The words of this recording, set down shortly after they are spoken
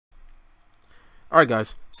Alright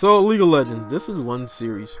guys, so League of Legends, this is one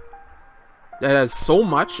series that has so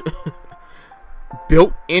much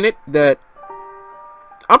built in it that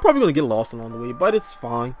I'm probably going to get lost along the way, but it's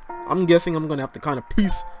fine. I'm guessing I'm going to have to kind of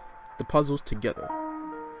piece the puzzles together,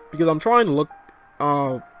 because I'm trying to look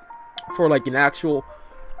for like an actual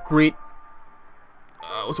great,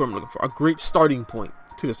 what's what I'm looking for, a great starting point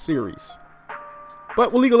to the series.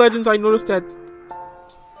 But with League of Legends, I noticed that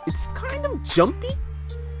it's kind of jumpy.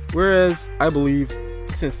 Whereas I believe,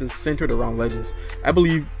 since it's centered around Legends, I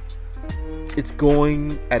believe it's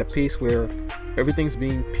going at a pace where everything's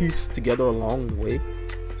being pieced together along the way.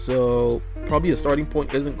 So probably a starting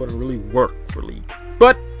point isn't going to really work for League.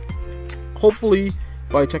 But hopefully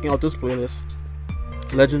by checking out this playlist,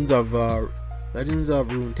 Legends of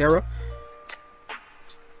Runeterra,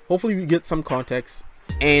 hopefully we get some context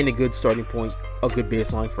and a good starting point, a good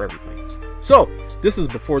baseline for everything. So this is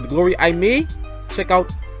Before the Glory. I may check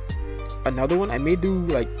out another one. I may do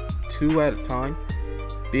like 2 at a time,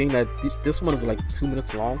 being that this one is like 2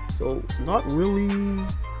 minutes long, so it's not really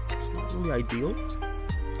ideal.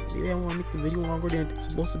 Maybe I want to make the video longer than it's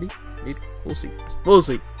supposed to be. Maybe we'll see.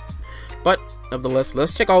 But nevertheless,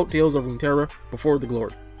 let's check out Tales of Runeterra Before the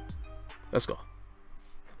Glory. Let's go.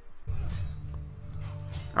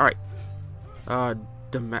 All right,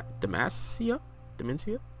 Demacia.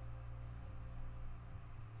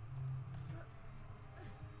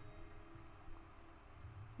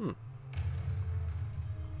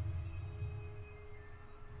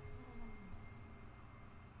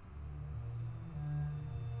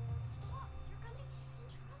 Stop! You're gonna get us in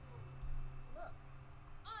trouble. Look,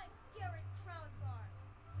 I'm Garen Crownguard,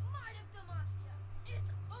 Might of Demacia. It's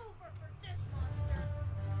over for this monster.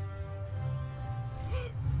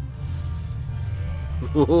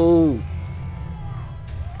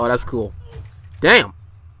 Oh, that's cool. Damn.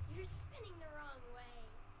 You're spinning the wrong way.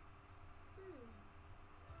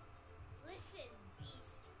 Listen,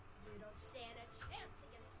 beast. You don't stand a chance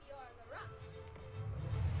against Fiora Laurent.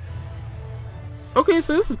 Okay,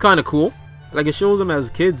 so this is kind of cool. Like, it shows them as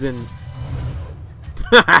kids and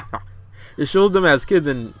it shows them as kids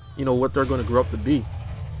and, you know, what they're going to grow up to be.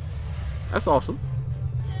 That's awesome.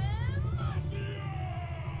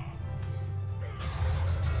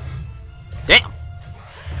 Damn.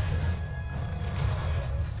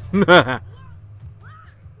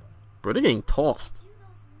 Bro, they're getting tossed. Do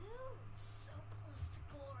those moves. So close to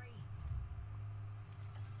glory.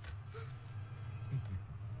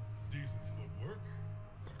 Decent footwork.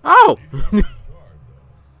 Oh. Guard,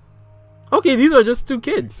 though. Okay, these are just 2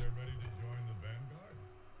 kids. They're ready to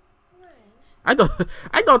join the vanguard. When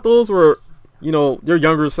I thought those were, you know, their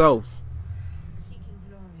younger selves. Seeking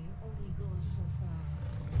glory only goes so far.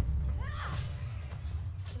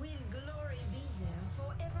 Will glory be there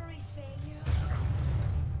for every failure?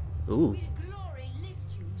 Ooh. Will glory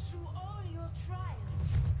lift you through all your trials?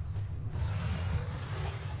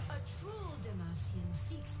 A true Demacian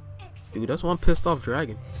seeks excellence. Dude, that's one pissed off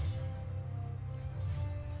dragon.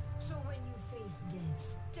 So when you face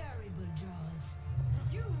death's terrible jaws,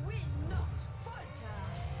 you will not falter.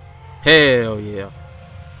 Hell yeah.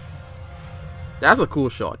 That's a cool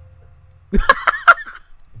shot. Fiora.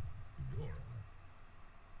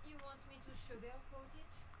 You want me to sugarcoat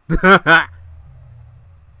it?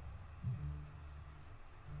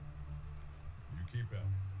 You keep at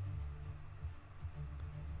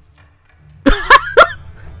it.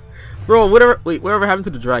 Bro, whatever happened to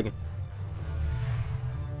the dragon?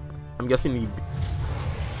 I'm guessing he...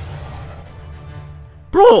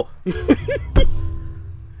 Bro!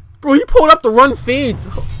 Bro, he pulled up the run fades!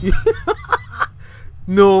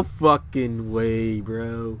 No fucking way,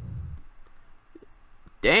 bro.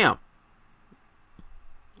 Damn.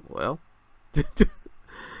 Well.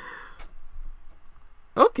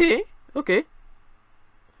 Okay.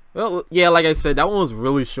 Well, yeah, like I said, that one was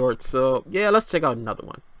really short, so yeah, let's check out another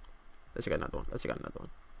one. Let's check out another one.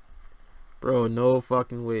 Bro, no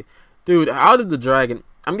fucking way. Dude, how did the dragon...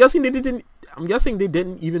 I'm guessing they didn't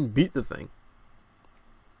even beat the thing.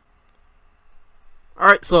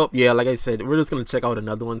 Alright, so yeah, like I said, we're just gonna check out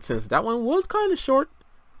another one since that one was kind of short.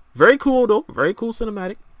 Very cool though, very cool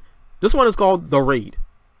cinematic. This one is called The Raid.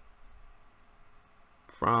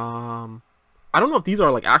 From... I don't know if these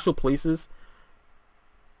are like actual places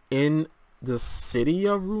in the city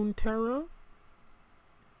of Runeterra.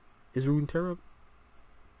 Is Runeterra?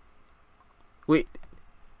 Wait.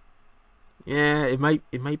 Yeah, it might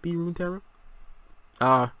be Runeterra.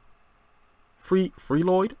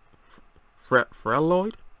 Freeloyd?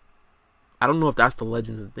 Freloyd? I don't know if that's the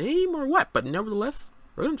Legend's name or what, but nevertheless,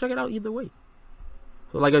 we're gonna check it out either way.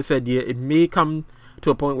 So like I said, yeah, it may come to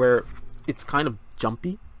a point where it's kind of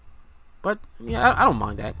jumpy. But yeah, I don't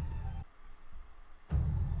mind that.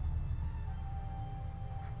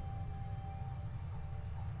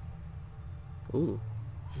 Ooh.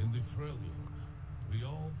 In the Freljord, we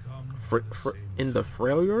all come In the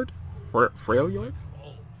Freljord? Freljord?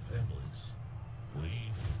 all families. We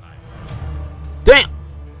fight. Damn!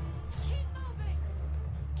 Keep moving!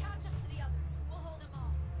 Catch up to the others. We'll hold them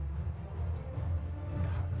off.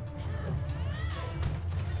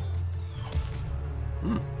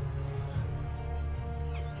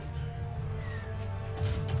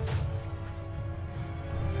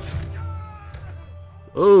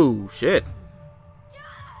 Oh shit.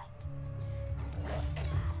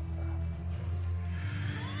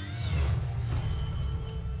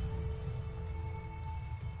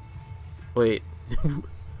 Wait.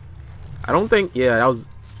 I don't think, I was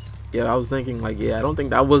thinking like, I don't think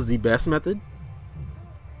that was the best method.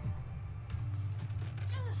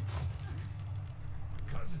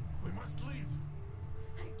 Cousin, we must leave.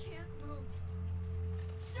 I can't move.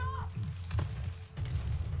 Stop!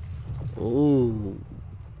 Oh.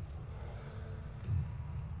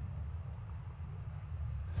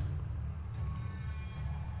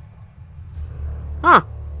 Huh.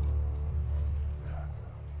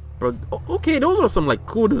 Bro, okay, those are some like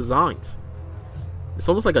cool designs. It's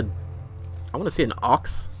almost like a, I want to say an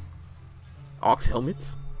ox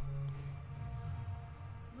helmets.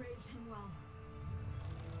 Raise him well.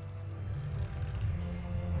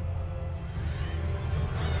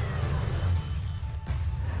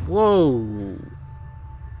 Whoa.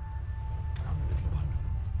 Come, little one.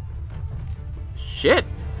 Shit.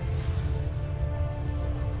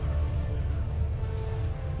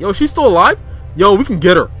 Yo, she's still alive? Yo, we can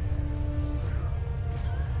get her.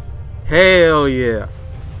 Hell yeah.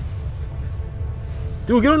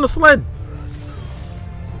 Dude, get on the sled.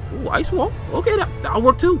 Ooh, ice wall. Okay, that'll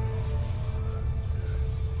work too.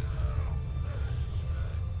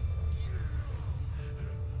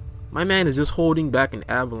 My man is just holding back an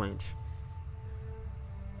avalanche.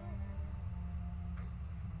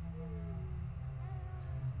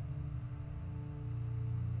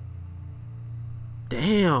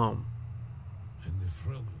 Damn. In the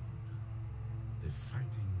Freljord, the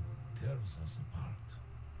fighting tears us apart.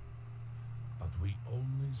 But we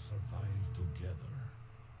only survive together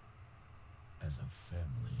as a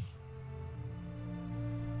family.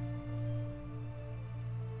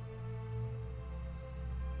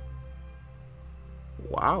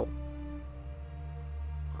 Wow.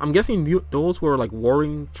 I'm guessing those were like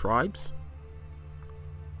warring tribes.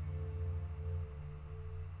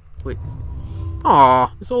 Wait.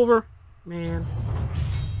 Aw, it's over. Man.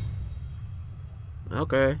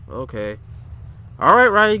 Okay, okay. Alright,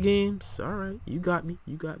 Riot Games. Alright, you got me.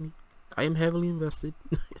 You got me. I am heavily invested.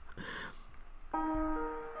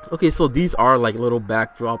 Okay, so these are like little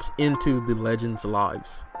backdrops into the legends'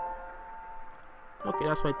 lives. Okay,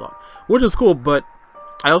 that's what I thought. Which is cool, but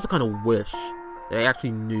I also kind of wish they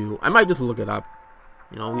actually knew. I might just look it up.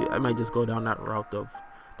 You know, I might just go down that route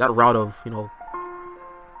of, you know,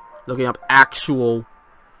 looking up actual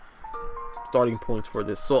starting points for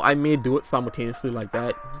this. So I may do it simultaneously like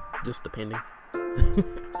that, just depending.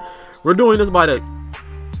 We're doing this by the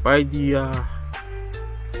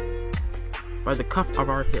cuff of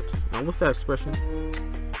our hips. Now, what's that expression?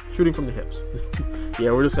 Shooting from the hips.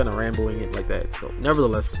 Yeah, we're just kind of rambling it like that. So,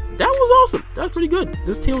 nevertheless, that was awesome. That's pretty good.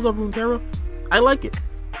 This Tales of Runeterra, I like it.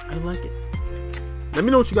 I like it. Let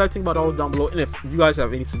me know what you guys think about all this down below, and if you guys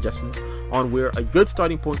have any suggestions on where a good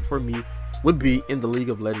starting point for me would be in the League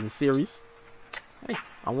of Legends series. Hey,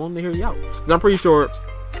 I want to hear you out, because I'm pretty sure,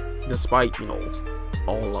 despite, you know,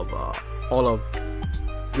 all of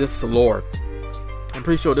this lore, I'm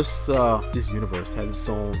pretty sure this universe has its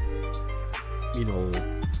own, you know,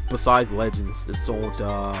 besides legends, its own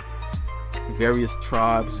various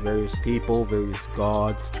tribes, various people, various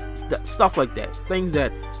gods, stuff like that. Things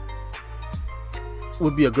that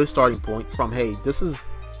would be a good starting point from, hey, this is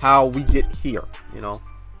how we get here, you know.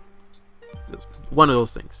 Just one of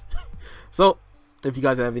those things. So, if you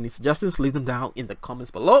guys have any suggestions, leave them down in the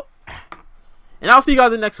comments below. And I'll see you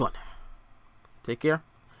guys in the next one. Take care.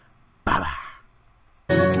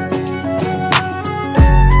 Bye-bye.